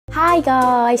Hi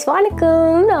guys,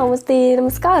 வணக்கம், நமஸ்தே,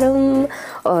 நமஸ்காரம்.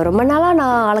 ரொம்ப நாளாக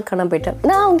நான் ஆளக்கான போயிட்டேன்.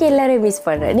 நான் அவங்க எல்லோரையும் மிஸ்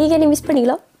பண்ணுறேன். நீங்கள் என்ன மிஸ்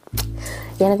பண்ணிங்களா?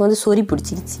 எனக்கு வந்து சொறி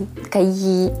பிடிச்சிக்கிச்சு கை.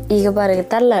 இங்கே பாருங்க,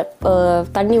 தெரில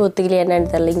தண்ணி ஒத்துக்கலையே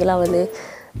என்னன்னு தெரில. இங்கெல்லாம் வந்து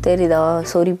தெரியுதா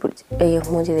சொறி பிடிச்சி, ஐயோ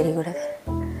மூஞ்சி தெரியக்கூடாது,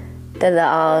 தெரியுதா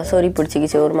சொறி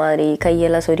பிடிச்சிக்கிச்சு, ஒரு மாதிரி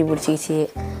கையெல்லாம் சொறி பிடிச்சிக்கிச்சு.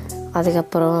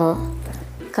 அதுக்கப்புறம்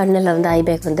கண்ணில் வந்து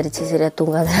ஐபேக் வந்துடுச்சு சரியாக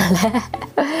தூங்காதனால.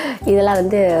 இதெல்லாம்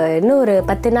வந்து இன்னும் ஒரு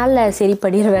 10 நாளில் சரி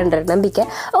பண்ணிடுவேன்ற நம்பிக்கை.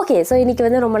 ஓகே, ஸோ இன்றைக்கி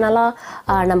வந்து ரொம்ப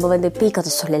நாளாக நம்ம வந்து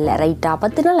கதை சொல்லலை, ரைட்டாக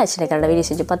 10 நாள் ஆச்சு எனக்கு வீடியோ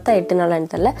செஞ்சு, 8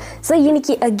 நாளான்னு தெரில. ஸோ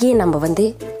இன்றைக்கி அகெயின் நம்ம வந்து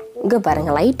இங்கே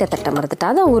பாருங்கள், லைட்டை தட்ட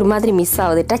மறந்துட்டா, அதான் ஒரு மாதிரி மிஸ்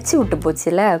ஆகுது, டச்சு விட்டு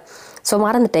போச்சுல்ல. ஸோ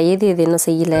மறந்துட்டேன், எது இன்னும்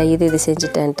செய்யலை, எது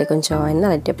செஞ்சுட்டேன்ட்டு. கொஞ்சம் என்ன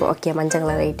லைட் வைப்போம், ஓகே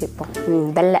மஞ்சள் லைட் வைப்போம்.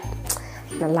 வெள்ளை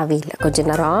நல்லாவே இல்லை, கொஞ்சம்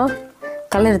நேரம்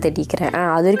கலர் தட்டிக்கிறேன்.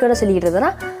 அது வரைக்கும் நான் சொல்லிக்கிட்டு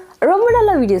இருந்தேன்னா ரொம்ப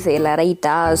நல்லா வீடியோ செய்யலை,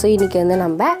 ரைட்டா. ஸோ இன்றைக்கி வந்து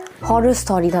நம்ம ஹாரர்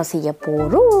ஸ்டோரி தான் செய்ய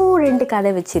போகிறோம். 2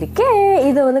 கதை வச்சுருக்கேன்.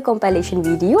 இது வந்து கம்பைலேஷன்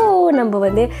வீடியோ. நம்ம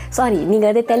வந்து நீங்கள்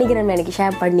வந்து டெலிகிராமில் எனக்கு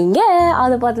ஷேர் பண்ணீங்க,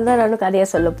 அதை பார்த்து தான் நானும்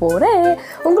கதையாக சொல்ல போகிறேன்.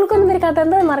 உங்களுக்கு வந்து மாதிரி கதை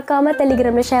இருந்தால் மறக்காமல்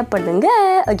டெலிகிராமில் ஷேர் பண்ணுங்க,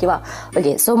 ஓகேவா?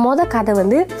 ஓகே, ஸோ மொதல் கதை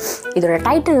வந்து இதோட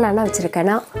டைட்டில் நான் என்ன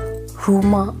வச்சுருக்கேன்னா,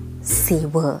 ரூமா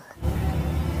சேவா.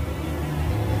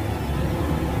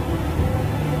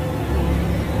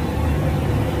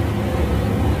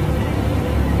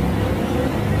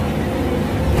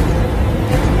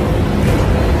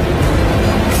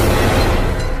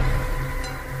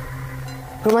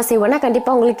 ரூமா சேவானா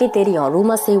கண்டிப்பாக உங்களுக்கே தெரியும்.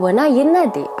 ரூமா சேவானா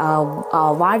என்னது?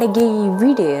 வாடகை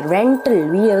வீடு, ரெண்டல்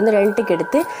வீடை வந்து ரெண்ட்டுக்கு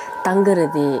எடுத்து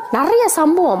தங்குறது. நிறைய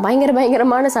சம்பவம்,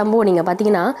 பயங்கரமான சம்பவம். நீங்கள்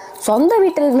பார்த்தீங்கன்னா சொந்த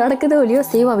வீட்டில் நடக்குதோ இல்லையோ,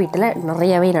 சேவா வீட்டில்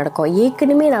நிறையவே நடக்கும்.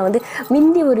 ஏற்கனவே நான் வந்து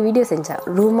முந்தி ஒரு வீடியோ செஞ்சேன்,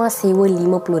 ரூமா சேவோ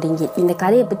லீமோ ப்ளூரிங்கி. இந்த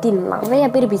கதையை பற்றி நிறையா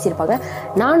பேர் பேசியிருப்பாங்க,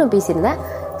 நானும் பேசியிருந்தேன்.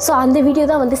 ஸோ அந்த வீடியோ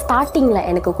தான் வந்து ஸ்டார்டிங்கில்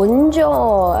எனக்கு கொஞ்சம்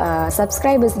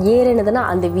சப்ஸ்கிரைபர்ஸ் ஏறுனதுன்னா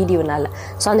அந்த வீடியோனால.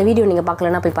 ஸோ அந்த வீடியோ நீங்கள்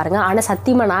பார்க்கலன்னா போய் பாருங்கள். ஆனால்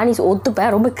சத்தியமாக நானே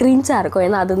ஒத்துப்பேன், ரொம்ப க்ரீஞ்சாக இருக்கும்.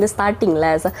 ஏன்னா அது வந்து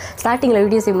ஸ்டார்டிங்கில்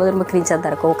வீடியோ செய்யும்போது ரொம்ப க்ரீஞ்சாக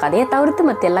தான் இருக்கும். கதையை தவிர்த்து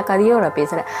மற்ற எல்லா கதையும் நான்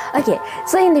பேசுகிறேன். ஓகே,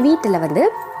 ஸோ இந்த வீட்டில் வந்து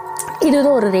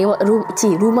இதுதான் ஒரு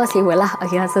ரூமா சேவலா.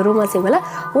 ஓகே, ஸோ ரூமா சேவலா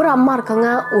ஒரு அம்மா இருக்காங்க,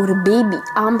 ஒரு பேபி,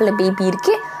 ஆம்பளை பேபி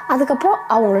இருக்குது. அதுக்கப்புறம்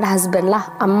அவங்களோட ஹஸ்பண்ட்லாம்,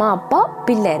 அம்மா அப்பா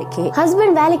பிள்ளை இருக்கு.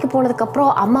 ஹஸ்பண்ட் வேலைக்கு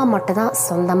போனதுக்கப்புறம் அம்மா மட்டும் தான்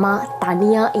சொந்தமாக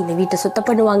தனியாக இந்த வீட்டை சுத்தம்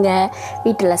பண்ணுவாங்க,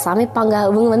 வீட்டில் சமைப்பாங்க.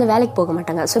 இவங்க வந்து வேலைக்கு போக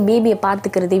மாட்டாங்க. ஸோ பேபியை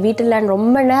பார்த்துக்கிறது, வீட்டில்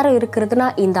ரொம்ப நேரம் இருக்கிறதுனா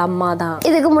இந்த அம்மா தான்.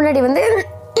 இதுக்கு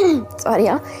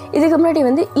முன்னாடி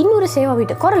வந்து இன்னொரு சேவா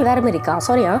வீட்டு குரல் வேற மாதிரி இருக்கா,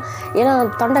 சாரியா, ஏன்னா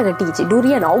தொண்டை கட்டிக்கிச்சு.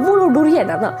 டூரியன், அவ்வளோ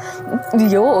டூரியன் தான்.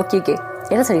 ஐயோ, ஓகே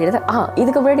என்ன சொல்லிடுது.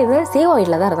 இதுக்கு முன்னாடி வந்து சேவா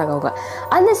வீட்டில் தான் இருந்தாங்க அவங்க.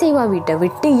 அந்த சேவா வீட்டை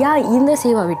விட்டு இந்த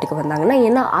சேவா வீட்டுக்கு வந்தாங்கன்னா,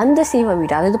 ஏன்னா அந்த சேவா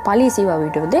வீடு, அதாவது பழைய சேவா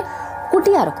வீட்டு வந்து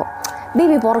குட்டியாக இருக்கும்.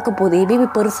 பேபி பிறக்க போகுது, பேபி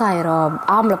பெருசாயிரும்,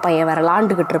 ஆம்பளை பையன் வேற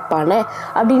லாண்டுக்கிட்டு இருப்பானே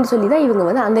அப்படின்னு சொல்லி தான் இவங்க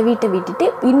வந்து அந்த வீட்டை விட்டுட்டு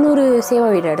இன்னொரு சேவா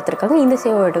வீடை எடுத்திருக்காங்க. இந்த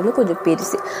சேவா வீடு வந்து கொஞ்சம்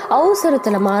பெருசு.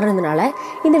 அவசரத்தில் மாறுறதுனால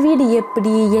இந்த வீடு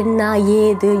எப்படி என்ன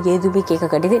எதுவுமே கேட்க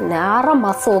கட்டியது. நேரம்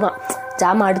பஸ்ஸோ தான்,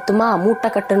 ஜாமான் அடுத்துமா, மூட்டை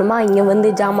கட்டணுமா, இங்கே வந்து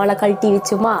ஜாமான்லாம் கழட்டி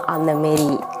வச்சுமா, அந்த மாரி.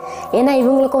 ஏன்னா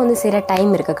இவங்களுக்கும் வந்து சரியாக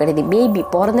டைம் இருக்க கிடையாது.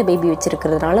 பிறந்த பேபி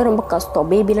வச்சுருக்கிறதுனால ரொம்ப கஷ்டம்.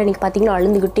 பேபியில் நீங்கள் பார்த்தீங்கன்னா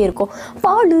அழுந்துக்கிட்டே இருக்கும்.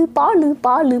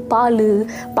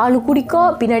 பால் குடிக்கோ,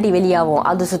 பின்னாடி வெளியாகும்,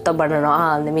 அது சுத்தம் பண்ணணும்.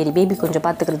 அந்தமாரி பேபி கொஞ்சம்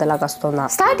பார்த்துக்கிறதெல்லாம் கஷ்டம்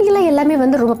தான். ஸ்டார்டிங்கில் எல்லாமே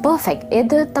வந்து ரொம்ப பர்ஃபெக்ட்,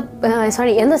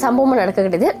 எந்த சம்பவமும் நடக்க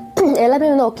கிடையாது. எல்லாமே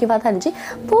வந்து ஓகேவாக தான் இருந்துச்சு.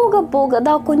 போக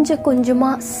தான்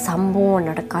கொஞ்சமாக சம்பவம்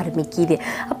நடக்க ஆரம்பிக்குது.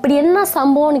 அப்படி என்ன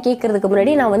சம்பவம்னு கேட்கறதுக்கு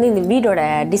முன்னாடி நான் வந்து இந்த வீடோட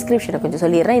டிஸ்கிரிப்ஷனை கொஞ்சம்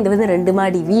சொல்லிடுறேன். இது வந்து 2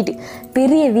 மாடி வீடு,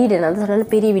 பெரிய வீடு. நான் சொன்னாலும்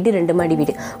பெரிய வீடு, 2 மாடி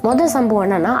வீடு. முதல் சம்பவம்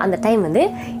என்னன்னா, அந்த டைம் வந்து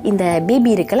இந்த பேபி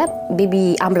இருக்குல்ல, பேபி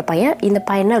ஆம்பளை பையன், இந்த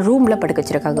பையனை ரூமில் படுக்க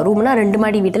வச்சுருக்காங்க. ரூம்னா 2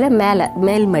 மாடி வீட்டில்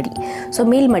மேல் மாடி. ஸோ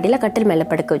மேல் மாடியில் கட்டில் மேலே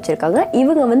படுக்க வச்சுருக்காங்க.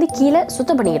 இவங்க வந்து கீழே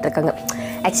சுத்தம் பண்ணிக்கிட்டு இருக்காங்க.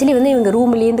 ஆக்சுவலி வந்து இவங்க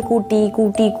ரூம்லேருந்து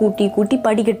கூட்டி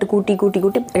படிக்கட்டு கூட்டி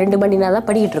 2 மணி நேரம் தான்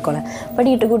படிக்கிட்டு இருக்கோம்ல,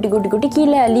 படிக்கிட்டு கூட்டி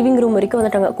கீழே லிவிங் ரூம் வரைக்கும்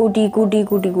வந்துட்டாங்க.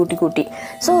 கூட்டி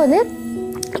ஸோ வந்து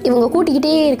இவங்க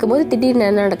கூட்டிக்கிட்டே இருக்கும்போது திடீர்னு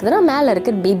என்ன நடக்குதுன்னா, மேலே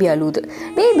இருக்கிற பேபி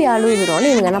அழுகுதுனால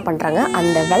இவங்க என்ன பண்ணுறாங்க,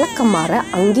 அந்த விளக்கமாரை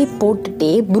அங்கேயே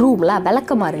போட்டுட்டே, ப்ரூம்ல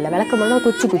விளக்கமாறு இல்லை, விளக்கமாறுனா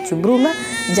குச்சி ப்ரூம்னா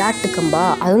ஜாட்டு கம்பா,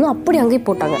 அது வந்து அப்படி அங்கேயே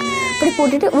போட்டாங்க. அப்படி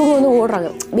போட்டுட்டு இவங்க வந்து ஓடுறாங்க,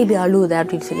 பேபி அழுகுது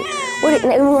அப்படின்னு சொல்லி.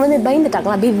 இவங்க வந்து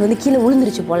பயந்துட்டாங்களா, பேபி வந்து கீழே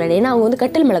விழுந்துருச்சு போல. ஏன்னா அவங்க வந்து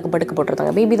கட்டில் மேலே படுக்க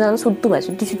போட்டிருந்தாங்க. பேபி தான்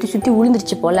சுற்றி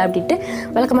விழுந்துருச்சு போல அப்படின்ட்டு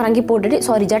விளக்கமாறு அங்கேயே போட்டுட்டு,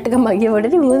 ஜாட்டுக்கம்பா அங்கேயே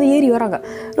போட்டுட்டு இவங்க வந்து ஏறி வராங்க.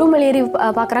 ரூமில் ஏறி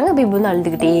பார்க்குறாங்க, பேபி வந்து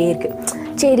அழுதுகிட்டே இருக்குது.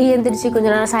 சரி எழுந்திரிச்சு கொஞ்ச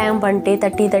நேரம் சாயம் பண்ணிட்டு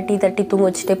தட்டி தூங்க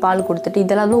வச்சுட்டு பால் கொடுத்துட்டு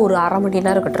இதெல்லாம் வந்து ஒரு 1/2 மணி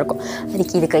நேரம் கிட்டிருக்கும்.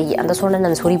 அதுக்கு இது கை அந்த சொன்ன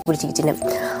நான் சொறி பிடிச்சிக்கிச்சின்னு.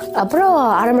 அப்புறம்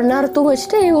 1/2 மணி நேரம் தூங்க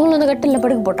வச்சுட்டு இவங்களும் அந்த கட்டில்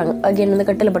படுக்க போட்டாங்க. அகைன் அந்த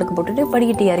கட்டில் படுக்க போட்டுட்டு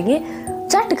படிக்கிட்டு இறங்கி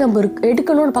சாட்டு கம்பு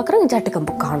எடுக்கணும்னு பார்க்குறாங்க. சாட்டு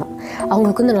கம்பு காணும்.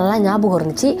 அவங்களுக்கு வந்து நல்லா ஞாபகம்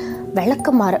இருந்துச்சு,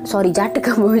 ஜாட்டு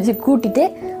கம்பை வச்சு கூட்டிட்டு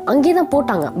அங்கேயே தான்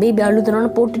போட்டாங்க. பேபி அழுதுனான்னு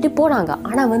போட்டுட்டு போனாங்க.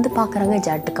 ஆனால் வந்து பார்க்குறாங்க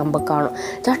ஜாட்டு கம்பை காணும்.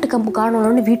 ஜாட்டு கம்பு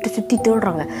காணோன்னு வீட்டை சுற்றி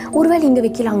தேடுறாங்க. ஒருவேளை இங்கே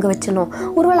வைக்கல அங்கே வச்சணும்,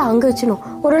 ஒருவேளை அங்கே வச்சணும்,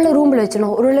 ஒருவேளை ரூமில்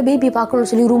வச்சணும், ஒருவேளை பேபியை பார்க்கணும்னு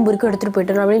சொல்லி ரூம் இருக்கு எடுத்துகிட்டு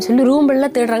போயிட்டணும் அப்படின்னு சொல்லி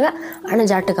ரூம்லாம் தேடுறாங்க. ஆனால்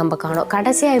ஜாட்டு கம்பை காணும்.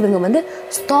 கடைசியாக இவங்க வந்து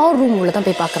ஸ்டோர் ரூம் உள்ள தான்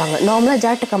போய் பார்க்குறாங்க. நார்மலாக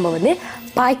ஜாட்டு கம்பை வந்து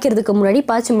பாய்க்கிறதுக்கு முன்னாடி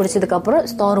பாய்ச்சி முடிச்சதுக்கப்புறம்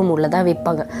ஸ்டோர் ரூம் உள்ள தான்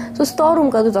வைப்பாங்க. ஸோ ஸ்டோர்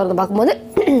ரூமுக்கு அது திறந்து பார்க்கும்போது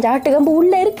ஜாட்டு கம்பு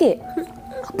உள்ளே இருக்குது.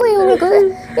 அப்போ இவங்களுக்கு வந்து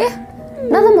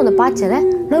நான் தான் வந்து பாய்ச்சதை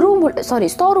நான்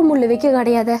ஸ்டோர் ரூம் உள்ள வைக்க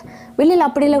கிடையாது, வெளியில்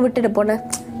அப்படியெல்லாம் விட்டுட்டு போனேன்,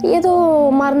 ஏதோ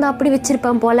மறந்து அப்படி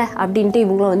வச்சிருப்பேன் போல அப்படின்ட்டு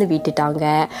இவங்களும் வந்து விட்டுட்டாங்க.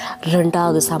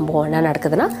 2வது சம்பவம் என்ன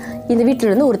நடக்குதுன்னா, இந்த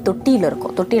வீட்டில் வந்து ஒரு தொட்டியில்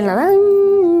இருக்கும். தொட்டியில்னா தான்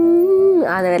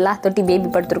அதெல்லாம் தொட்டி பேபி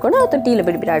படுத்துருக்கோன்னா தொட்டியில்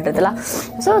போய் ஆடுறதுலாம்.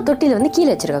 ஸோ தொட்டியில் வந்து கீழே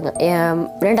வச்சுருக்காங்க.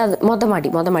 2வது மொத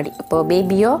மாடி. இப்போது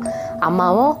பேபியோ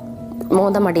அம்மாவோ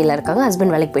மொத மாடியில் இருக்காங்க.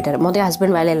 ஹஸ்பண்ட் வேலைக்கு போயிட்டார்.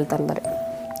 ஹஸ்பண்ட் வேலையில் தந்தார்.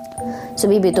 ஸோ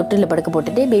பேபியை தொட்டில் படுக்க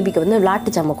போட்டுட்டு பேபிக்கு வந்து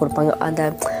விளாட்டு ஜாமான் கொடுப்பாங்க. அந்த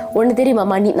ஒன்று தெரியுமா,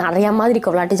 மணி நிறையா மாதிரி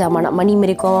இருக்கும் விளாட்டு ஜாமான். மணி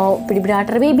மாரிக்கும் இப்படி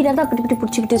ஆட்டுற பேபினா தான் இப்படி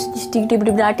பிடிச்சிக்கிட்டு சுற்றிக்கிட்டு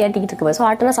இப்படி ஆட்டிக்கிட்டு இருக்குவேன். ஸோ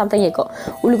ஆட்டினா சத்தம் கேட்கும்.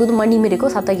 உள்ளுக்கு வந்து மணி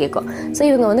மாரிக்கும் சத்தம் கேட்கும். ஸோ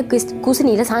இவங்க வந்து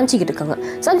குசினியில் சாஞ்சிக்கிட்டு இருக்காங்க.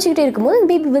 சாஞ்சிக்கிட்டே இருக்கும்போது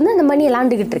பேபி வந்து அந்த மணியை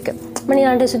விளாண்டுக்கிட்டு இருக்கு.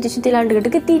 மணி சுற்றி விளாண்டுக்கிட்டு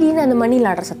இருக்கு. திடீர்னு அந்த மணி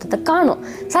விளாடுற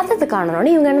சத்தத்தை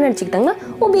காணோன்னே இவங்க என்ன நினச்சிக்கிட்டாங்கன்னா,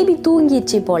 பேபி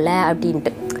தூங்கிடுச்சு போல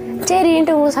அப்படின்ட்டு.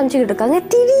 சரின்ட்டு அவங்க சமைச்சிக்கிட்டு இருக்காங்க.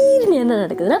 திடீர்னு என்ன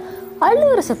நடக்குதுன்னா,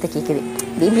 அழுவுற சத்தம் கேட்குது.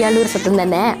 பேபி அழுவுற சத்தம்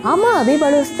தானே? ஆமாம், பேபி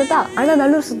அழுவுற சத்தம் தான். ஆனால் அந்த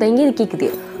அழுவுற சத்தம் எங்கேயும் கேட்குது,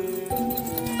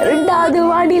 2வது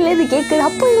மாடியில் இது கேட்குது.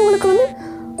 அப்போ இவங்களுக்கு வந்து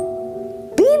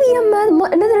பேபி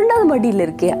என்னது 2வது மாடியில்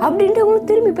இருக்கு அப்படின்ட்டு இவங்களுக்கு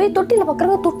திரும்பி போய் தொட்டியில்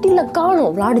பார்க்குறாங்க. தொட்டியில் காணும்,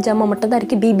 விளாடு ஜாமான் மட்டும் தான்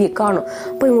இருக்குது, பேபியை காணும்.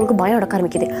 அப்போ இவங்களுக்கு பயம் அடக்க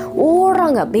ஆரம்பிக்குது.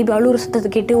 ஓடுறாங்க, பேபி அழுவுற சத்தத்தை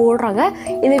கேட்டு ஓடுறாங்க.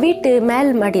 இந்த வீட்டு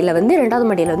மேல் மாடியில் வந்து 2வது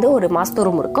மாடியில் வந்து ஒரு மாஸ்டர்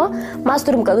ரூம் இருக்கும்.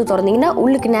 மாஸ்டர் ரூம் கதவு திறந்தீங்கன்னா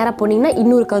உள்ளுக்கு நேராக போனீங்கன்னா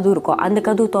இன்னொரு கதவு இருக்கும். அந்த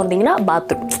கதவு திறந்தீங்கன்னா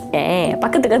பாத்ரூம்,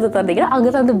 பக்கத்து கதவு திறந்தீங்கன்னா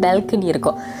அங்கே தான் வந்து பால்கனி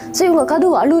இருக்கும். ஸோ இவங்க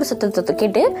கதவு அழுவுற சத்தத்தை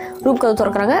கேட்டு ரூம் கதவு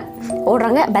திறக்கிறாங்க,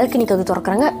 ஓடுறாங்க, பால்கனி கதவு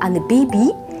திறக்கிறாங்க. அந்த பேபி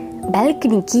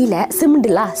பால்கனி கீழே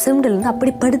சிமெண்டில் வந்து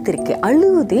அப்படி படுத்துருக்கு,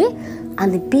 அழுவுது.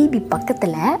 அந்த பேபி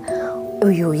பக்கத்தில்,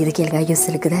 ஐயோ இது கேளுங்க, ஐயோ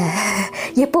சிலுக்குத,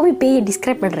 எப்போவுமே பேயை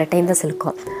டிஸ்கிரைப் பண்ணுற டைம் தான்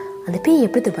சிலுக்கும். அந்த பேய்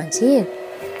எப்படி திருப்பாச்சு,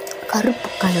 கருப்பு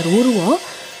கலர் உருவம்,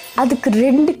 அதுக்கு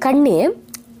 2 கண்ணு,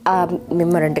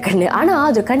 2 கண்ணு. ஆனால்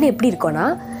அது கண்ணு எப்படி இருக்கும்னா,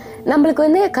 நம்மளுக்கு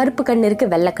வந்து கருப்பு கண்ணு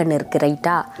இருக்குது, வெள்ளை கண்ணு இருக்குது,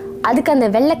 ரைட்டா? அதுக்கு அந்த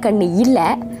வெள்ளை கண்ணு இல்லை,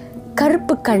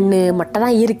 கருப்பு கண்ணு மட்டும்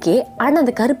தான் இருக்கு. ஆனால்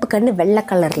அந்த கருப்பு கண்ணு வெள்ளை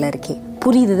கலரில் இருக்கு.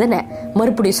 புரியுது தானே?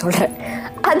 மறுபடியும் சொல்கிறேன்.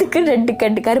 அதுக்கு 2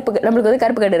 கண்ணு, நம்மளுக்கு வந்து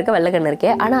கருப்பு கண்ணு இருக்குது, வெள்ளை கண்ணு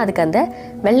இருக்குது. ஆனால் அதுக்கு அந்த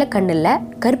வெள்ளை கண்ணு இல்லை,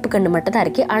 கருப்பு கண்ணு மட்டும் தான்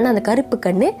இருக்குது. ஆனால் அந்த கருப்பு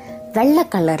கண்ணு வெள்ளை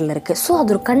கலரில் இருக்குது. ஸோ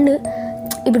அது ஒரு கண்ணு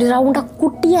இப்படி ரவுண்டாக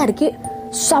குட்டியாக இருக்குது,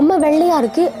 செம்ம வெள்ளையாக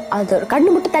இருக்குது. அது கண்ணு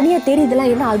மட்டும் தனியாக தெரியுதுல,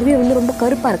 ஏன்னா அதுவே வந்து ரொம்ப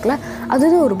கருப்பாக இருக்குல்ல,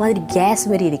 அதுதான் ஒரு மாதிரி கேஸ்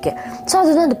மாதிரி இருக்குது. ஸோ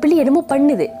அதுதான் அந்த பிள்ளை என்னமோ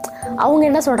பண்ணுது. அவங்க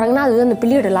என்ன சொல்கிறாங்கன்னா, அது அந்த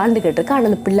பிள்ளையோட லாண்டுக்கிட்டு இருக்கு, ஆனால்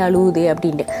அந்த பிள்ளை அழுவுது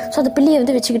அப்படின்ட்டு. ஸோ அந்த பிள்ளையை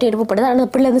வந்து வச்சுக்கிட்டு என்னமோ பண்ணுது. ஆனால்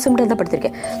அந்த பிள்ளை வந்து சிம்பிள் தான்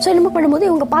படுத்திருக்கு. ஸோ என்னமோ பண்ணும்போது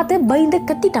இவங்க பார்த்து பயந்து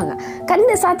கத்திட்டாங்க.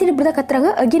 கண்ணை சாத்திட்டு இப்படி தான் கத்துறாங்க.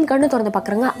 அகெயின் கண்ணு திறந்து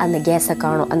பார்க்குறாங்க, அந்த கேஸை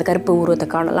காணும், அந்த கருப்பு உருவத்தை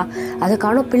காணலாம், அதை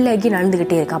காணும். பிள்ளை அகெயின்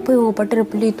அழுதுகிட்டே இருக்கு. அப்போ இவங்க பட்டுன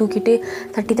பிள்ளையை தூக்கிட்டு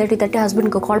தட்டி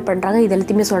ஹஸ்பண்டுக்கு கால் பண்ணுறாங்க. இது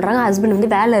எல்லாத்தையுமே சொல்கிறாங்க. ஹஸ்பண்ட்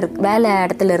வந்து வேலை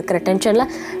இடத்துல இருக்கிற டென்ஷனில்,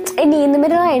 நீ இந்த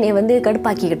மாதிரிலாம் என்னை வந்து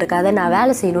கடுப்பாக்கிக்கிட்டு இருக்காத, நான்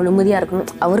வேலை செய்யணும், நிம்மதியாக இருக்கணும்,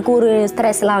 அவருக்கு ஒரு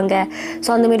ஸ்ட்ரெஸ்லாம் அங்கே. ஸோ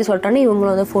அந்தமாரி சொல்லிட்டோன்னே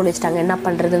இவங்களும் வந்து ஃபோன் வச்சுட்டாங்க. என்ன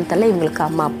பண்ணுறதுன்னு தெரியல, இவங்களுக்கு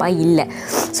அம்மா அப்பா இல்லை.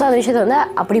 ஸோ அந்த விஷயத்தை வந்து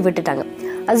அப்படி விட்டுட்டாங்க.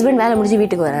 ஹஸ்பண்ட் வேலை முடிஞ்சு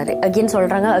வீட்டுக்கு வராரு. அகெயின்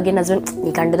சொல்கிறாங்க, ஹஸ்பண்ட்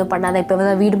நீ கண்டதும் பண்ணாத, இப்போ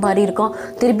தான் வீடு மாறி இருக்கோம்,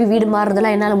 திருப்பி வீடு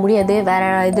மாறுறதுலாம் என்னால் முடியாது, வேறு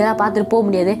இதெல்லாம் பார்த்துட்டு போக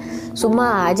முடியாது, சும்மா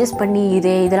அட்ஜஸ்ட் பண்ணி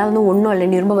இதெல்லாம் வந்து ஒன்றும் இல்லை,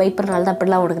 நீ ரொம்ப வைப்பறனால தான்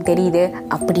அப்படிலாம் உனக்கு தெரியுது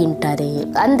அப்படின்ட்டாரு.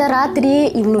 அந்த ராத்திரியே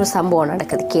இன்னொரு சம்பவம்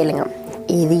நடக்குது, கேளுங்க.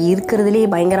 இது இருக்கிறதுலே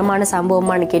பயங்கரமான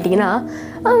சம்பவமானு கேட்டிங்கன்னா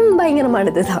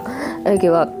பயங்கரமானது தான்,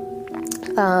 ஓகேவா?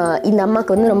 இந்த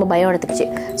அம்மாவுக்கு வந்து ரொம்ப பயம் எடுத்துக்கிச்சு.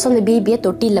 ஸோ அந்த பேபியை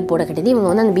தொட்டியில் போட கட்டியது. இவங்க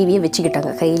வந்து அந்த பேபியை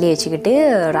வச்சுக்கிட்டாங்க, கையிலே வச்சுக்கிட்டு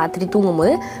ராத்திரி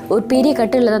தூங்கும்போது ஒரு பெரிய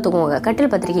கட்டிலில் தான் தூங்குவாங்க. கட்டில்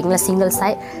பார்த்துருக்கீங்களா?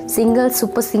 Single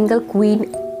super single queen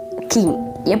king.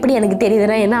 எப்படி எனக்கு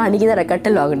தெரியுதுன்னா, ஏன்னா அன்றைக்கி தான் நான்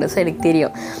கட்டில் வாங்கணும், ஸோ எனக்கு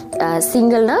தெரியும்.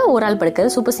 சிங்கிள்னா ஒரு ஆள்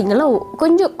படுக்கிறது, சூப்பர் சிங்கிள்னா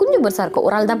கொஞ்சம் பெருசாக இருக்கும்,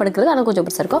 ஒரு ஆள் தான் படுக்கிறது, ஆனால் கொஞ்சம்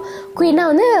பெருசாக இருக்கும். குயின்னா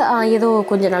வந்து ஏதோ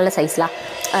கொஞ்சம் நல்ல சைஸ்லாம்,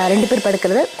 2 பேர்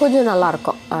படுக்கிறது கொஞ்சம்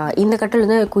நல்லாயிருக்கும். இந்த கட்டில்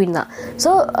வந்து குயின் தான்.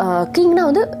 ஸோ கிங்னா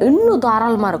வந்து இன்னும்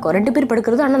தாராளமாக இருக்கும், 2 பேர்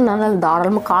படுக்கிறது, ஆனால் நல்லா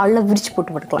தாராளமாக காலில் விரிச்சு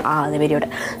போட்டு படுக்கலாம், அது வெறியோட.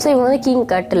 ஸோ இவங்க வந்து கிங்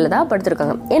கட்டில் தான்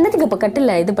படுத்துருக்காங்க. என்னத்துக்கு இப்போ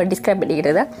கட்டில் இது டிஸ்கிரைப்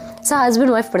பண்ணிக்கிறது? ஸோ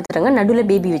ஹஸ்பண்ட் ஒய்ஃப் படுத்துட்டாங்க, நடுவில்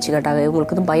பேபி வச்சுக்கிட்டாங்க.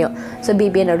 இவங்களுக்கு வந்து பயம். ஸோ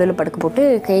பேபியை நடுவில் படுக்க போட்டு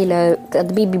கையில்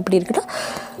அந்த பேபி இப்படி இருக்கட்டும்,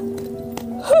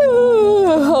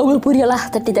 அவங்களுக்கு புரியலாம்,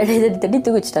 தட்டி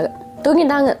தூக்கி வச்சுட்டாங்க.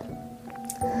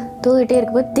 தூங்கிட்டே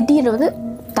இருக்கும்போது திடீர்னு வந்து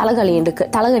தலைகாணி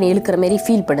இழுக்கிற மாதிரி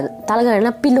ஃபீல் பண்ணுது.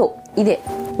 தலைகாணினா பில்லோ,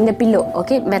 இந்த பில்லோ,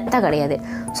 ஓகே, மெத்தா கிடையாது.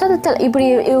 ஸோ அது இப்படி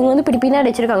இவங்க வந்து இப்படி பின்னாடி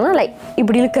வச்சுருக்காங்கன்னா லைக்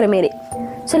இப்படி இழுக்கிற மாரி.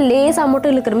 ஸோ லேசாக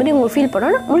மட்டும் இழுக்கிற மாதிரி இவங்க ஃபீல்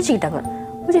பண்ணோன்னா முழிச்சிக்கிட்டாங்க.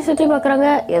 முடிச்சு சுற்றி பார்க்குறாங்க,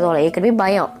 ஏதோ ஏற்கனவே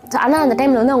பயம். ஆனால் அந்த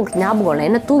டைமில் வந்து அவங்களுக்கு ஞாபகம் இல்லை,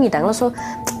 என்ன தூங்கிட்டாங்களோ. ஸோ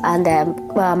அந்த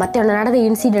மற்ற நடந்த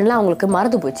இன்சிடெண்ட்லாம் அவங்களுக்கு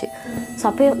மறந்து போச்சு. ஸோ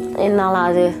அப்போயே என்னால்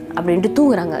அது அப்படின்ட்டு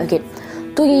தூங்குறாங்க. அகெயின்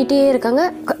தூங்கிக்கிட்டே இருக்காங்க.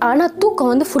 ஆனால்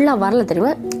தூக்கம் வந்து ஃபுல்லாக வரல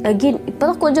தெரியுமா. அகெயின் இப்போ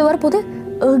தான் கொஞ்சம் வரப்போது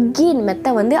அகெயின்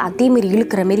மெத்த வந்து அதேமாரி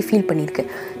இழுக்கிற மாரி ஃபீல் பண்ணியிருக்கு.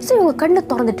 ஸோ இவங்க கண்ணை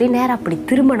திறந்துட்டு நேராக அப்படி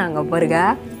திரும்பினாங்க பாருங்க.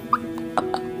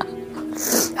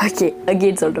 ஓகே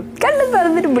அகெயின் சொல்கிறேன், கண்ணை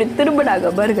திறந்துட்டு இப்படி திரும்பினாங்க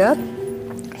பாருங்க.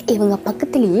 இவங்க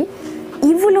பக்கத்துலேயே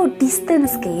இவ்வளோ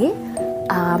டிஸ்டன்ஸ்க்கு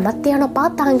மத்தியானம்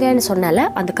பார்த்தாங்கன்னு சொன்னால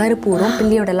அந்த கருப்பு உருவம்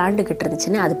பிள்ளையோட லாண்டுக்கிட்டு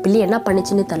இருந்துச்சுன்னு, அது பிள்ளை என்ன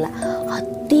பண்ணிச்சுன்னு தெரில,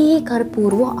 அதே கருப்பு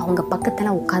உருவம் அவங்க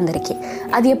பக்கத்தில் உட்காந்துருக்கேன்.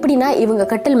 அது எப்படின்னா, இவங்க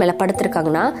கட்டில் மேலே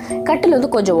படுத்துருக்காங்கன்னா கட்டில் வந்து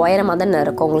கொஞ்சம் உயரமாக தானே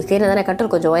இருக்கும், உங்களுக்கு தெரியும் தானே,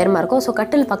 கட்டில் கொஞ்சம் உயரமாக இருக்கும். ஸோ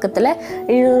கட்டில் பக்கத்தில்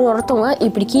ஒருத்தவங்க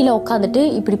இப்படி கீழே உட்காந்துட்டு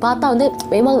இப்படி பார்த்தா வந்து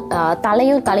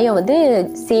தலையும் வந்து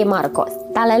சேமாக இருக்கும்,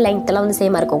 தலை லெங்க்த்தெல்லாம் வந்து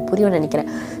சேமாக இருக்கும், புரியும்னு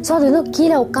நினைக்கிறேன். ஸோ அது வந்து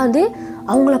கீழே உட்காந்து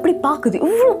அவங்கள அப்படி பார்க்குது.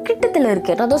 இவ்வளோ கிட்டத்தில்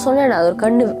இருக்கு. நான் தான் சொன்னேன், அது ஒரு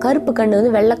கண்ணு கருப்பு கண்ணு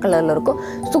வந்து வெள்ளை கலரில் இருக்கும்.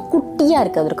 ஸோ குட்டியாக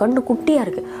இருக்குது, அது ஒரு கண்ணு குட்டியாக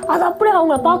இருக்குது. அது அப்படியே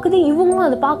அவங்கள பார்க்குது. இவங்களும்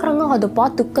அதை பார்க்குறாங்க. அதை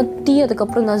பார்த்து கத்தி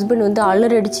அதுக்கப்புறம் இந்த ஹஸ்பண்ட் வந்து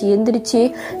அலறடிச்சு எந்திரிச்சு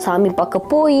சாமி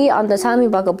பார்க்க போய், அந்த சாமி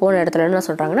பார்க்க போன இடத்துல என்ன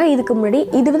சொல்கிறாங்கன்னா, இதுக்கு முன்னாடி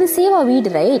இது வந்து சேவா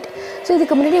வீடு ரைட். ஸோ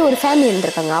இதுக்கு முன்னாடி ஒரு ஃபேமிலி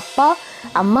இருந்திருக்காங்க, அப்பா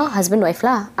அம்மா ஹஸ்பண்ட்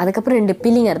ஒய்ஃப்லாம், அதுக்கப்புறம் 2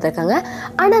 பிள்ளைங்க இருந்திருக்காங்க.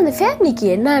 ஆனால் அந்த ஃபேமிலிக்கு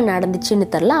என்ன நடந்துச்சுன்னு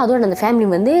தெரில. அதோட அந்த ஃபேமிலி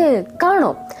வந்து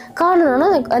காணணும்னா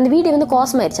அந்த வீடு வந்து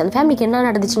கோசமாயிருச்சு. அந்த ஃபேமிலிக்கு என்ன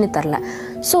நடந்துச்சுன்னு தெரில.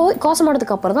 ஸோ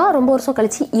கோசமானதுக்கு அப்புறம் தான் ரொம்ப வருஷம்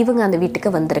கழிச்சு இவங்க அந்த வீட்டுக்கு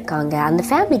வந்திருக்காங்க. அந்த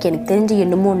ஃபேமிலிக்கு எனக்கு தெரிஞ்சு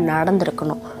என்னமோ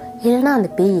நடந்திருக்கணும், இல்லைன்னா அந்த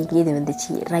பேய் எங்கேயும்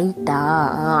வந்துச்சு ரைட்டா.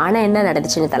 ஆனால் என்ன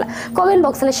நடந்துச்சுன்னு தெரியல. கமெண்ட்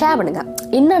பாக்ஸில் ஷேர் பண்ணுங்கள்,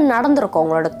 என்ன நடந்திருக்கும்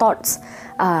உங்களோட தாட்ஸ்.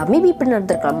 மேபி இப்படி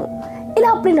நடந்திருக்கலாமோ, இல்லை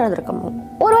அப்படி நடந்திருக்கலாமோ,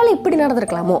 ஒருவேளை இப்படி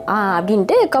நடந்திருக்கலாமோ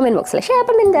அப்படின்ட்டு கமெண்ட் பாக்ஸில் ஷேர்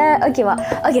பண்ணுங்க. ஓகேவா?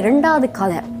 ஓகே, ரெண்டாவது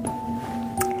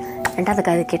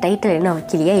கதைக்கு டைட்டில் என்ன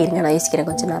வைக்கலையா, இருங்க நான் யோசிக்கிறேன்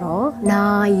கொஞ்ச நேரம்.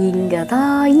 நான் இங்கே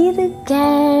தான்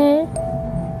இருக்கேன்.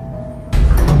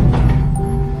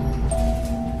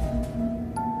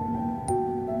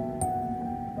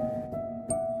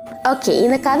 ஓகே,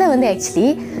 இந்த கதை வந்து ஆக்சுவலி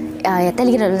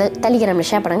டெலிகிராமில்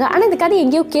ஷேர் பண்ணாங்க. ஆனால் இந்த கதை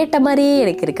எங்கேயோ கேட்ட மாதிரியே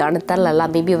எனக்கு இருக்குது, ஆனால்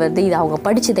தரலாம். மேபி வந்து இது அவங்க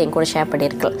படித்ததை என் கூட ஷேர்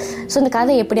பண்ணியிருக்கலாம். ஸோ இந்த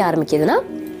கதை எப்படி ஆரம்பிக்குதுன்னா,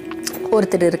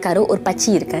 ஒருத்தர் இருக்கார், ஒரு பச்சி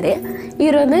இருக்கார்.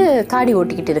 இவர் வந்து காடி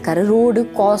ஓட்டிக்கிட்டு இருக்காரு. ரோடு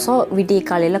கோசம் விடிய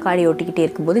காலையில் காடி ஓட்டிக்கிட்டே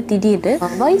இருக்கும்போது திடீர்னு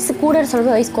வயசு கூட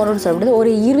சொல்கிறது, வயசு குறன்னு சொல்ல முடியாது,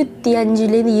 ஒரு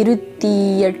 25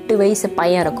 28 வயசு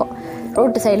பையன் இருக்கும்.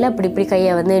 ரோட்டு சைடில் இப்படி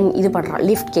கையை வந்து இது பண்ணுறான்,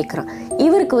 லிஃப்ட் கேட்குறான்.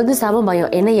 இவருக்கு வந்து சம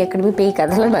பயம், ஏன்னா ஏற்கனவே பேய்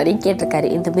கதெல்லாம் நிறைய கேட்டிருக்காரு.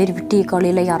 இந்தமாரி விட்டிய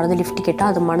காலையில் யாராவது லிஃப்ட்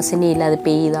கேட்டால் அது மனசுனே இல்லை, அது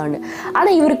பேய் தான்னு.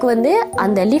 ஆனால் இவருக்கு வந்து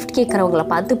அந்த லிஃப்ட் கேட்குறவங்கள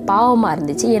பார்த்து பாவமாக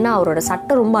இருந்துச்சு, ஏன்னா அவரோட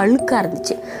சட்டை ரொம்ப அழுக்காக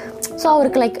இருந்துச்சு. ஸோ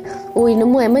அவருக்கு லைக்,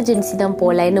 இன்னமும் எமர்ஜென்சி தான்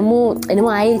போல், என்னமோ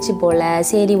ஆயிடுச்சு போல்,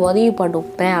 சரி உதவி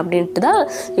பண்ணுப்பேன் அப்படின்ட்டு தான்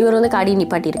இவர் வந்து காடி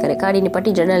நிப்பாட்டியிருக்காரு. காடி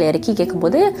நிப்பாட்டி ஜன்னல் இறக்கி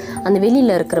கேட்கும்போது அந்த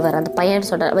வெளியில் இருக்கிறவர் அந்த பையன்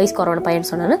சொன்னார், வயசு குறவான பையன்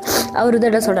சொன்னார். அவர் வந்து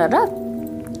என்ன சொல்கிறாரா,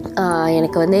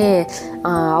 எனக்கு வந்து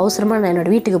அவசரமாக நான்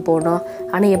என்னோடய வீட்டுக்கு போகணும்,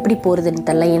 ஆனால் எப்படி போகிறதுன்னு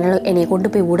தெரில, என்னை கொண்டு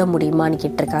போய் விட முடியுமான்னு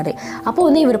கேட்டிருக்காரு. அப்போ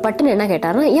வந்து இவர் பட்டுன்னு என்ன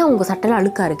கேட்டார்னா, ஏன் உங்கள் சட்டைலாம்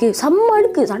அழுக்காக இருக்குது,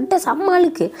 சட்டை செம்ம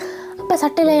அழுக்கு, அப்போ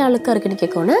சட்டையில அழுக்காக இருக்குன்னு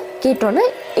கேட்டோன்னே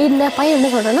இந்த பையன் என்ன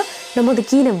சொல்கிறேன்னா, நம்ம அது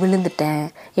கீழே விழுந்துட்டேன்,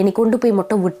 என்னை கொண்டு போய்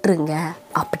மட்டும் விட்டுருங்க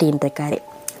அப்படின்ட்டுருக்காரு.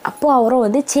 அப்போது அவரும்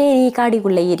வந்து சரி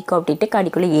காடிக்குள்ளே ஏறிக்கோ அப்படின்ட்டு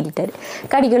காடிக்குள்ளே ஏறிட்டார்.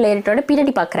 காடிக்குள்ளே ஏறிட்டோன்னே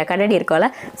பின்னாடி பார்க்குற கண்ணாடி இருக்கோம்ல,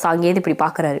 ஸோ அங்கேயிருந்து இப்படி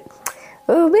பார்க்குறாரு.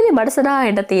 வெளி மனுஷனா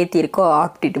இடத்தை ஏற்றிருக்கோம்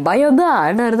அப்படின்ட்டு பயம் தான்,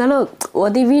 என்ன இருந்தாலும்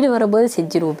உதவி வீடு வரும்போது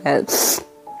செஞ்சிருவோம்.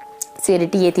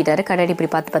 சரிட்டு ஏற்றிட்டாரு. கண்ணாடி இப்படி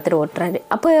பார்த்துட்டு ஓட்டுறாரு.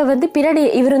 அப்போ வந்து பின்னாடி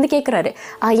இவர் வந்து கேட்குறாரு,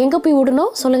 எங்கே போய்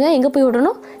விடணும் சொல்லுங்கள், எங்கே போய்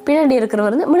விடணும். பின்னாடி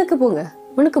இருக்கிறவர் வந்து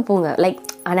மினுக்கு போங்க லைக்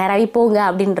நேராகவே போங்க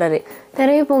அப்படின்றாரு.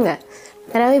 நிறையவே போங்க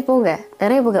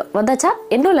வந்தாச்சா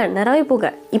இன்னும் இல்லை நிறையவே போங்க,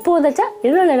 இப்போ வந்தாச்சா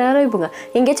இன்னும் இல்லை நிறையவே போங்க,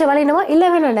 எங்கேயாச்சும் வேலையினவா இல்லை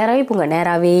வேணாம் நிறையவே போங்க.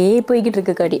 நேராகவே போய்கிட்டு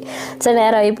இருக்கு காடி. சரி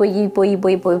நேராகவே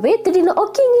போய் திடீர்னு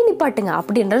ஓகே இங்கே நிப்பாட்டுங்க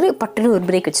அப்படின்றது. பட்டுன்னு ஒரு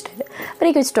பிரேக்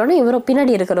வச்சுட்டோன்னே இவரும்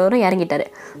பின்னாடி இருக்கிறவரும் இறங்கிட்டாரு.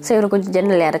 ஸோ இவர் கொஞ்சம்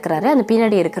ஜன்னல் இறக்குறாரு. அந்த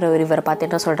பின்னாடி இருக்கிறவர் இவரை பார்த்து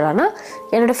என்ன சொல்கிறாருன்னா,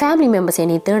 என்னோடய ஃபேமிலி மெம்பர்ஸ்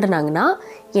என்னை தேடினாங்கன்னா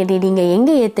என்னை நீங்கள்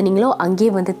எங்கே ஏற்றுனீங்களோ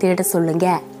அங்கேயே வந்து தேட சொல்லுங்க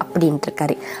அப்படின்ட்டு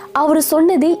இருக்காரு. அவர்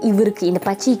சொன்னது இவருக்கு இந்த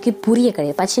பச்சிக்கு புரிய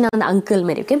கிடையாது. பச்சினா அந்த அங்கிள்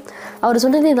மாரி இருக்கு. அவர்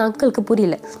சொன்னது இந்த அங்கிளுக்கு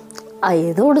புரியல.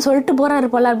 ஏதோ ஒன்று சொல்லிட்டு போகிறாரு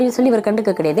போல அப்படின்னு சொல்லி இவர்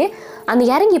கண்டுக்க கிடையாது. அந்த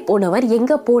இறங்கி போனவர்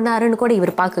எங்கே போனாருன்னு கூட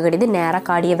இவர் பார்க்க கிடையாது. நேராக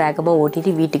காடியை வேகமாக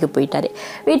ஓட்டிட்டு வீட்டுக்கு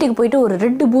போயிட்டு ஒரு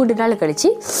 2-3 நாள்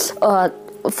கழிச்சு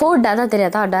ஃபோர்ட் அதான்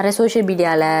தெரியாதா, நிறைய சோஷியல்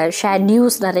மீடியாவில்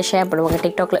நியூஸ் நிறைய ஷேர் பண்ணுவாங்க.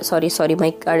 டிக்டாக்ல சாரி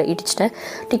மைக் இடிச்சிட்டேன்.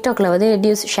 டிக்டாக்ல வந்து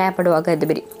நியூஸ் ஷேர் பண்ணுவாங்க.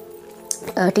 இதுமாரி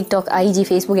டிக்டாக், ஐஜி,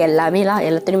 ஃபேஸ்புக்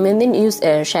எல்லாத்துலேயுமே வந்து நியூஸ்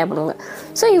ஷேர் பண்ணுவாங்க.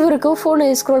 ஸோ இவருக்கு ஃபோனை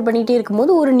ஸ்க்ரோல் பண்ணிகிட்டே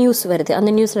இருக்கும்போது ஒரு நியூஸ் வருது.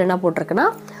 அந்த நியூஸில் என்ன போட்டிருக்குன்னா,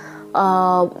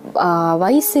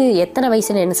 வயசு எத்தனை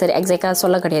வயசுன்னு என்ன சரி எக்ஸாக்டாக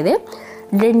சொல்ல கிடையாது,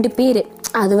 2 பேர்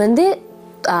அது வந்து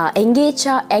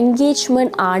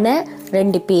என்கேஜ்மெண்ட் ஆன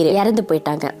 2 பேர் இறந்து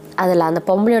போயிட்டாங்க. அதில் அந்த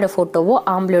பொம்பளையோட ஃபோட்டோவோ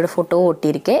ஆம்பளையோட ஃபோட்டோவோ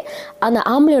ஒட்டியிருக்கு. அந்த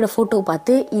ஆம்பளையோட ஃபோட்டோவை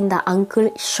பார்த்து இந்த அங்கிள்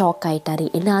ஷாக் ஆகிட்டார்.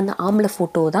 ஏன்னா அந்த ஆம்பளை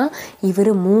ஃபோட்டோ தான்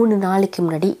இவர் 3 நாளைக்கு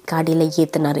முன்னாடி காடியில்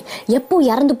ஏற்றினார். எப்போ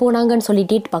இறந்து போனாங்கன்னு சொல்லி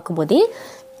டேட் பார்க்கும்போதே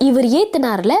இவர்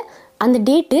ஏற்றினார்ல அந்த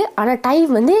டேட்டு. ஆனால்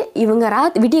டைம் வந்து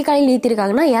இவங்க விடிய காலையில்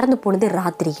ஏற்றிருக்காங்கன்னா இறந்து போனது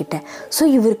ராத்திரி கிட்ட. ஸோ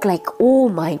இவருக்கு லைக் ஓ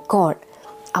மை காட்,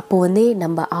 அப்போது வந்து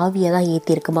நம்ம ஆவியை தான்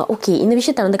ஏற்றிருக்குமா. ஓகே, இந்த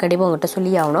விஷயத்த வந்து கண்டிப்பாக அவங்ககிட்ட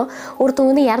சொல்லி ஆகணும்.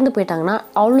 ஒருத்தவங்க வந்து இறந்து போயிட்டாங்கன்னா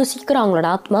அவ்வளோ சீக்கிரம் அவங்களோட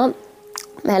ஆத்மா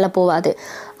மேலே போகாது.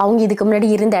 அவங்க இதுக்கு முன்னாடி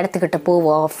இருந்த இடத்துக்கிட்ட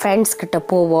போவோம், ஃப்ரெண்ட்ஸ் கிட்ட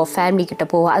போவோம், ஃபேமிலி கிட்ட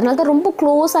போவோம். அதனால தான் ரொம்ப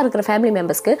க்ளோஸாக இருக்கிற ஃபேமிலி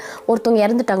மெம்பர்ஸ்க்கு ஒருத்தவங்க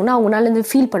இறந்துட்டாங்கன்னா அவங்களால இருந்து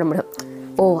ஃபீல் பண்ண முடியும்.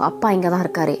 ஓ அப்பா இங்கே தான்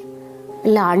இருக்காரு,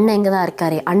 இல்லை அண்ணன் இங்கே தான்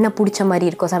இருக்காரு, அண்ணன் பிடிச்ச மாதிரி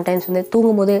இருக்கும். சம்டைம்ஸ் வந்து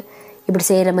தூங்கும்போது இப்படி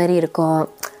செய்கிற மாதிரி இருக்கும்,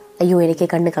 ஐயோ எனக்கே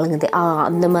கண்ணு கலங்குது,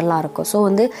 அந்த மாதிரிலாம் இருக்கும். ஸோ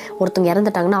வந்து ஒருத்தவங்க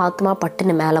இறந்துட்டாங்கன்னா ஆத்மா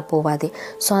பட்டுன்னு மேலே போகாது.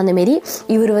 ஸோ அந்தமாரி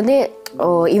இவர் வந்து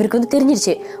இவருக்கு வந்து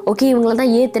தெரிஞ்சிருச்சு, ஓகே இவங்கள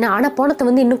தான் ஏற்றினேன், ஆனால் பணத்தை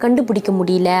வந்து இன்னும் கண்டுபிடிக்க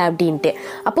முடியல அப்படின்ட்டு.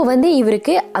 அப்போ வந்து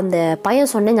இவருக்கு அந்த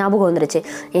பையன் சொன்ன ஞாபகம் வந்துருச்சு,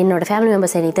 என்னோடய ஃபேமிலி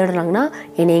மெம்பர்ஸ் என்னை தேடுறாங்கன்னா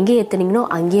என்னை எங்கே ஏற்றுனீங்களோ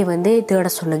அங்கேயே வந்து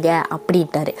தேட சொல்லுங்க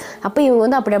அப்படின்ட்டாரு. அப்போ இவங்க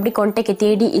வந்து அப்படி கொண்டைக்கு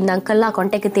தேடி இந்த அங்கெல்லாம்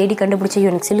கொண்டைக்கு தேடி கண்டுபிடிச்சி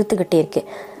எனக்கு செலுத்துக்கிட்டே இருக்கு.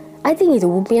 ஐ திங்க் இது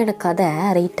உண்மையான கதை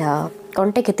ரைட்டா?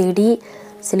 கொண்டைக்கு தேடி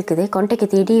சிலுக்குது. கொண்டைக்கு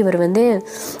தேடி இவர் வந்து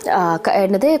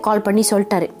என்னது கால் பண்ணி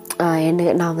சொல்லிட்டாரு,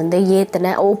 நான் வந்து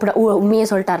ஏற்றினேன். உண்மையே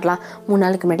சொல்லிட்டார்லாம், 3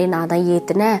 நாளுக்கு முன்னாடி நான் தான்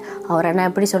ஏற்றினேன். அவர் என்ன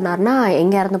எப்படி சொன்னார்னா,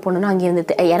 எங்கே இறந்து போனோன்னா அங்கேயே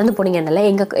வந்து இறந்து போனீங்கன்னால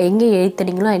எங்கே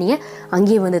எழுத்துனீங்களோ என்னைய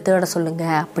அங்கேயே வந்து தேட சொல்லுங்க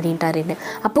அப்படின்ட்டாருன்னு.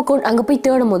 அப்போ அங்கே போய்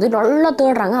தேடும் போது நல்லா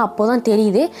தேடுறாங்க. அப்போ தான்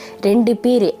தெரியுது 2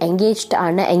 பேர்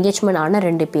என்கேஜ்மெண்ட் ஆன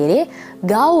 2 பேர்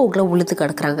காவோக்கில் உளுத்து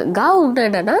கிடக்குறாங்க. காவுன்னா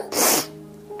என்னன்னா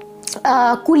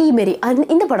குழி மாரி.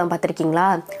 இந்த படம் பார்த்துருக்கீங்களா?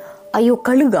 ஐயோ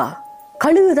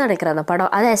கழுகு தான் நினைக்கிறேன் அந்த படம்.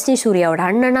 அதான் எஸ்டி சூர்யாவோட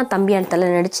அண்ணனா தம்பியானத்தில்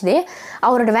நடிச்சதே.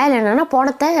 அவரோட வேலை என்னென்னா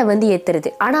பணத்தை வந்து ஏற்றுறது.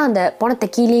 ஆனால் அந்த பணத்தை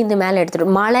கீழேருந்து மேலே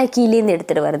எடுத்துகிட்டு மழை கீழேருந்து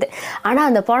எடுத்துகிட்டு வருது. ஆனால்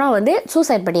அந்த பணம் வந்து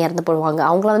சூசைட் பண்ணி இறந்து போடுவாங்க.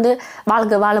 அவங்கள வந்து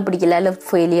வாழ பிடிக்கல, லெஃப்ட்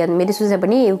ஃபெயிலி அந்தமாரி சூசைட்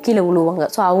பண்ணி கீழே விழுவாங்க.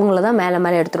 ஸோ அவங்கள தான் மேலே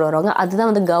எடுத்துகிட்டு வருவாங்க. அதுதான்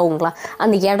வந்து கவுங்களா,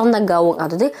 அந்த இடம் தான் கவுங்,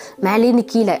 அதாவது மேலேருந்து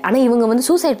கீழே. ஆனால் இவங்க வந்து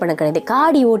சூசைட் பண்ண கிடையாது.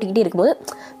 காடி ஓட்டிக்கிட்டே இருக்கும்போது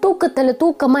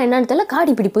தூக்கமாக என்னன்னு தெரியல, காடி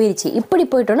இப்படி போயிடுச்சு. இப்படி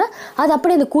போயிட்டோன்னா அது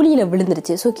அப்படியே அந்த குழியில்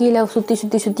விழுந்துருச்சு. ஸோ கீழே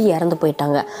சுற்றி இறந்து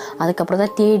போயிட்டாங்க. அதுக்கப்புறம்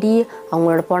தான் தேடி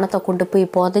அவங்களோட பணத்தை கொண்டு போய்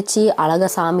புதைச்சி அழகாக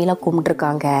சாமியெல்லாம்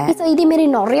கும்பிட்டுருக்காங்க. ஸோ இதேமாரி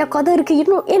நிறையா கதை இருக்குது.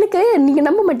 இன்னும் எனக்கு நீங்கள்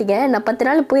நம்ப மாட்டீங்க, நான் 10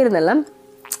 நாள் போயிருந்தேன்ல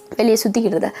வெளியே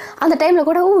சுற்றிக்கிட்டு அந்த டைமில்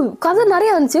கூட கதை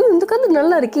நிறையா இருந்துச்சு. இந்த கதை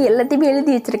நல்லா இருக்குது, எல்லாத்தையுமே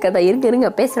எழுதி வச்சிருக்கதா. இருங்க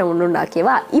பேசுகிறேன் ஒன்று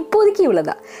ஓகேவா? இப்போதைக்கு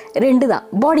இவ்வளோதான், 2 தான்.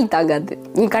 பாடி தாங்காது,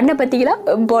 என் கண்ணை பற்றிங்களா,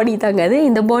 பாடி தாங்காது.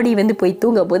 இந்த பாடி வந்து போய்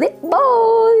தூங்க போது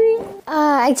பாய்.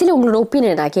 ஆக்சுவலி உங்களோட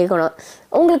ஒப்பீனியன் நான் கேட்கணும்.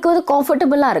 உங்களுக்கு வந்து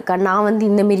கம்ஃபர்டபுளாக இருக்கா நான் வந்து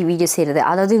இந்தமாரி வீடியோ செய்கிறது?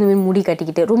 அதாவது இந்தமாரி முடி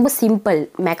கட்டிக்கிட்டு ரொம்ப சிம்பிள்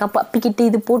மேக்கப் அப்பிக்கிட்டு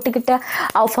இது போட்டுக்கிட்ட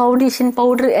ஃபவுண்டேஷன்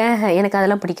பவுட்ரு எனக்கு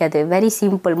அதெல்லாம் பிடிக்காது. Very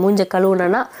simple. மூஞ்ச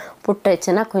கழுவுனா பொட்டை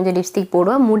வச்சேன்னா கொஞ்சம் லிப்ஸ்டிக்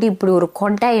போடுவேன், முடி இப்படி ஒரு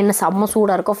கொண்டை என்ன செம்ம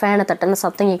சூடாக இருக்கும், ஃபேனை தட்டினா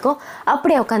சத்தம் கேட்கும்,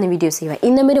 அப்படியே உட்காந்து வீடியோ செய்வேன்.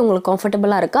 இந்தமாரி உங்களுக்கு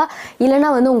கம்ஃபர்டபுளாக இருக்கா?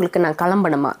 இல்லைனா வந்து உங்களுக்கு நான்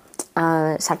கிளம்பணுமா?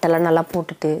 சட்டைலாம் நல்லா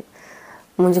போட்டுட்டு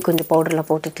மூஞ்சி கொஞ்சம் பவுடரில்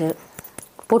போட்டுட்டு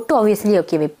பொட்டு ஆப்வியஸ்லி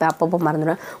ஓகே வைப்பேன், அப்பப்போ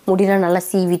மறந்துடுவேன். முடியெல்லாம் நல்லா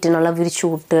சீவிட்டு நல்லா விரிச்சு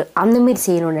விட்டு அந்தமாரி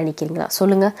செய்யணும்னு நினைக்கிறீங்களா?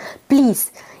 சொல்லுங்கள் ப்ளீஸ்.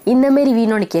 இந்தமாரி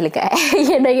வீணும்னு கேளுங்க.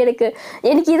 ஏன்னா எனக்கு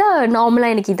இதான்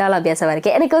நார்மலாக எனக்கு இதால் அபியாசமாக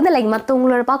இருக்குது. எனக்கு வந்து லைக்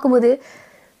மற்றவங்களோட பார்க்கும்போது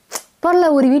பரல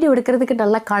ஒரு வீடியோ எடுக்கிறதுக்கு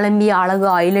நல்லா கிளம்பி அழகு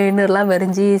ஐலைனர்லாம்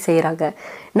வரைஞ்சி செய்கிறாங்க.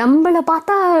 நம்மளை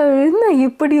பார்த்தா என்ன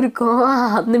எப்படி இருக்கும்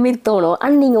அந்தமாரி தோணும்.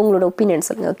 ஆனால் நீங்கள் உங்களோட ஒப்பீனியன்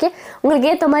சொல்லுங்கள். ஓகே,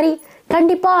 உங்களுக்கு ஏற்ற மாதிரி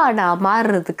கண்டிப்பாக நான்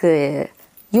மாறுறதுக்கு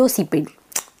யோசிப்பேன்.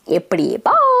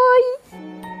 எப்படியேப்பா